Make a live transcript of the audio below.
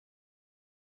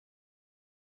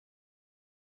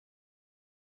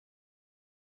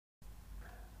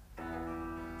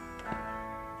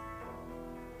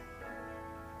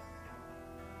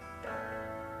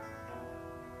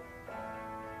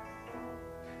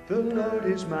The Lord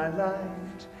is my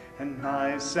light and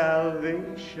my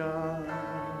salvation.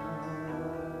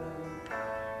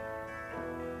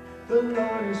 The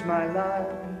Lord is my light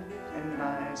and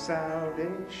my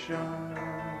salvation.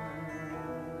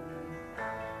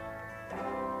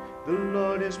 The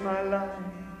Lord is my light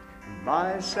and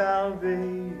my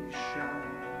salvation.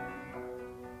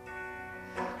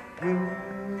 Whom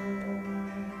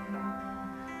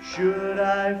should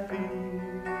I fear?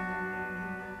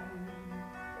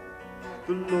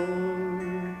 The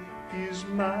Lord is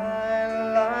my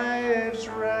life's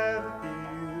refuge.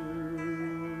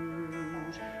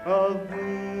 Of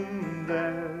whom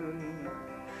then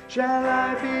shall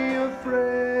I be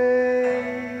afraid?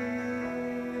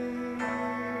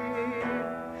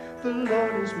 The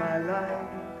Lord is my light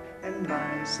and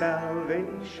my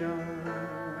salvation.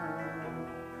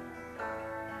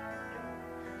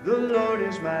 The Lord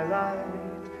is my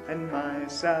light and my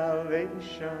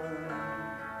salvation.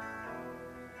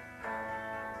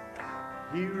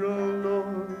 Hear, O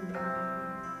Lord,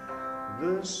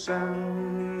 the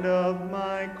sound of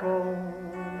my call.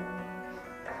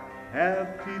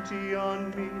 Have pity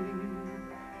on me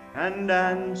and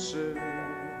answer.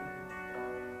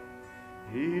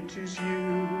 It is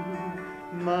you,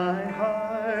 my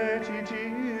heart, it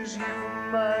is you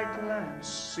my glance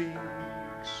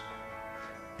seeks.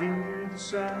 Hear the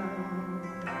sound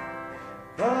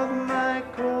of my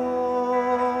call.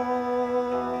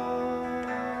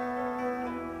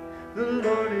 The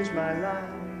Lord is my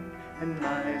light and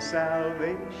my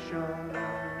salvation.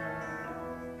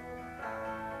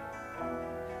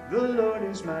 The Lord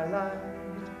is my light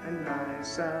and my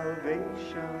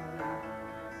salvation.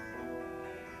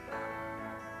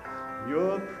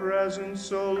 Your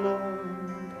presence, O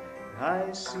Lord,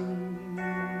 I seek.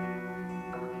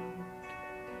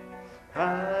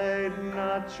 Hide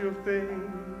not your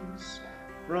face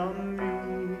from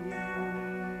me.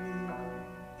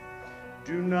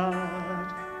 Do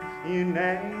not in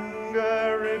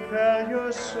anger repel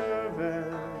your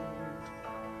servant.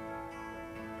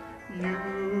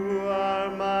 You are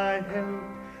my help,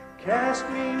 cast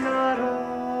me not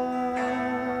off.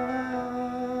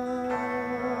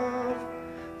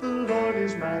 The Lord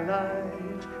is my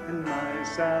light and my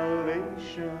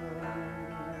salvation.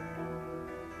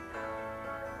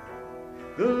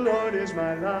 The Lord is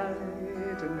my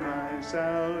light and my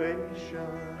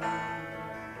salvation.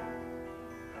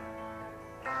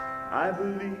 I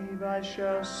believe I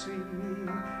shall see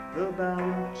the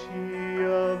bounty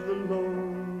of the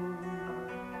Lord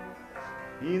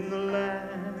in the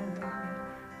land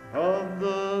of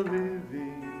the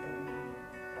living.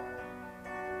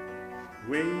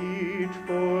 Wait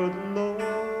for the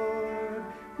Lord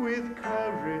with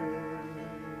courage.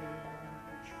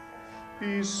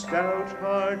 Be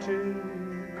stout-hearted,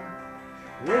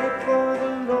 wait for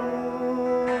the Lord.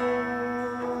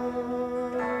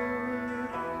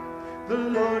 The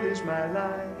Lord is my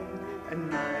light and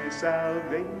my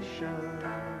salvation.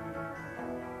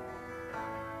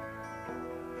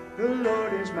 The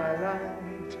Lord is my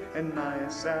light and my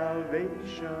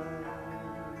salvation.